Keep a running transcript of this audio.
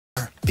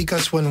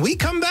because when we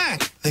come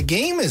back, the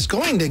game is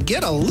going to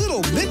get a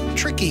little bit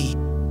tricky.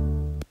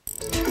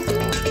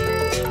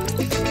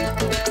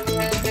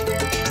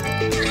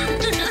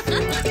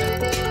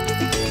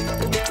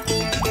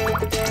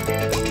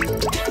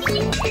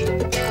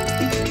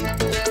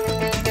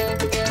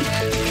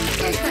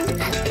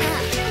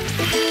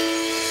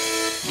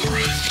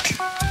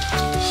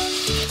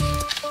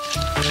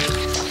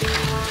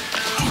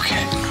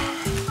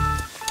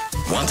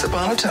 Once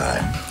upon a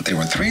time, there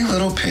were three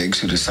little pigs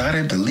who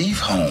decided to leave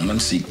home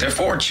and seek their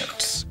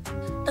fortunes.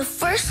 The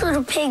first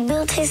little pig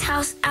built his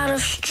house out of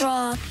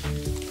straw.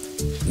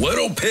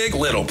 Little pig,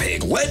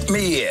 let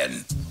me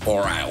in,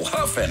 or I'll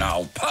huff and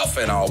I'll puff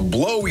and I'll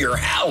blow your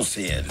house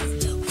in.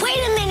 Wait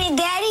a minute,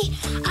 Daddy.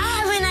 I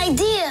have an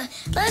idea.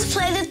 Let's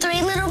play the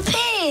three little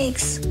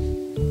pigs.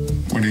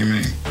 What do you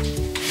mean?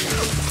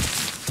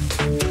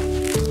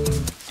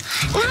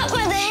 Not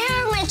by the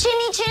hair of my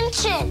chinny chin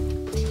chin.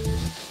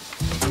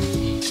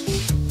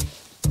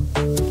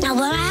 Now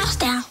blow my house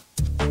down.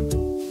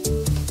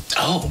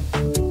 Oh.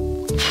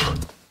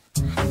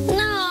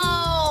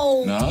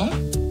 No. No?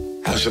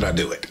 How should I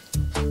do it?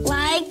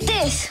 Like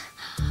this.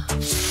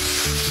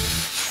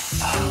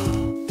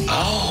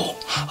 Oh,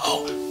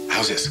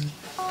 how's this?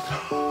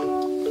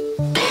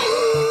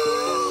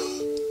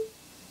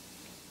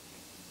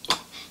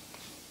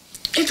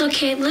 It's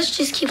okay, let's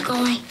just keep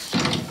going.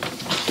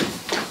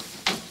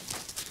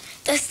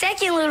 The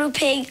second little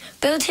pig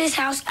built his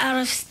house out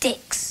of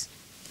sticks.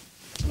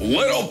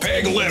 Little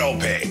pig,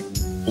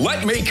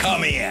 let me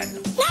come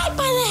in. Not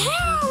by the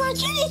hair of our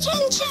chinny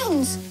chin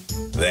chins.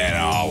 Then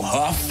I'll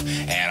huff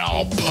and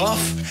I'll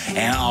puff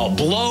and I'll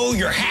blow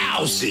your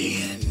house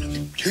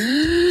in.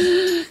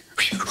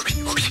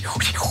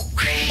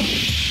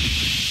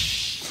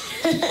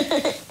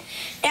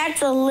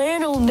 That's a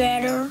little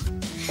better.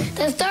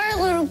 The third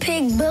little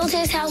pig built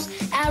his house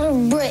out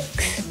of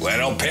bricks.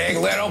 Little pig,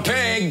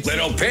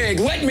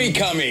 let me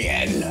come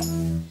in.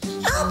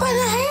 Not by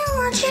the hair of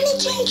our chinny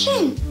chin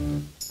chin.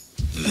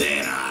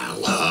 Then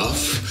I'll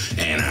huff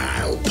and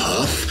I'll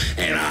puff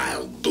and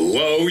I'll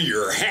blow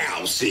your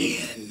house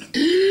in.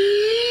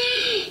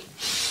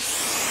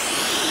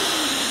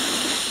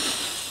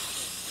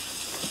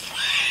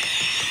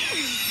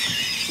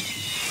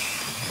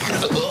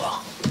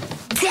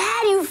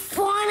 Dad, you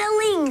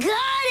finally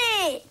got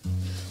it!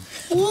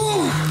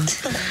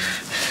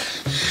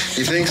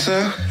 You think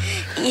so?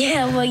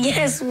 Yeah, but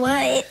guess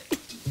what?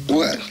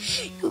 What?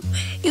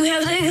 You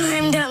have to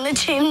climb down the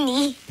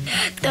chimney.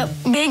 The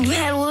big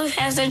bad wolf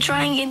has to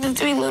try and get the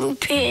three little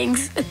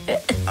pigs.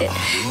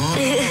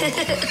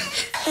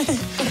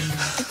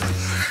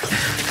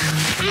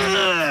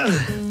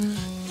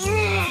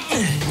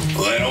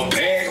 Little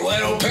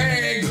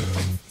pig,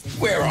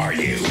 where are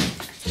you?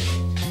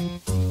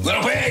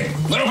 Little pig,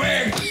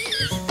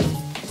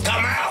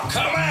 come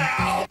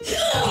out!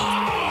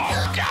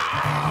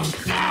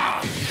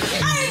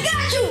 I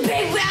got you,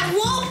 big bad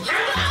wolf!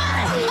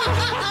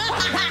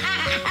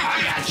 I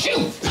got you!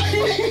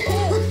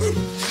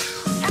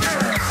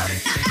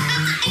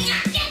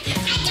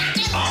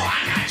 Oh, I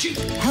got you!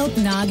 Help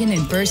Noggin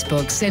and First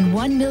Book send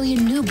 1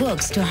 million new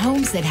books to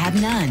homes that have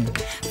none.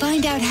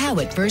 Find out how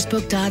at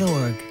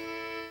firstbook.org.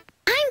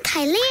 I'm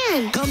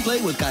Thailand. Come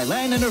play with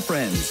Kailan and her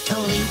friends.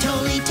 Totally,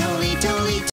 totally, totally, totally.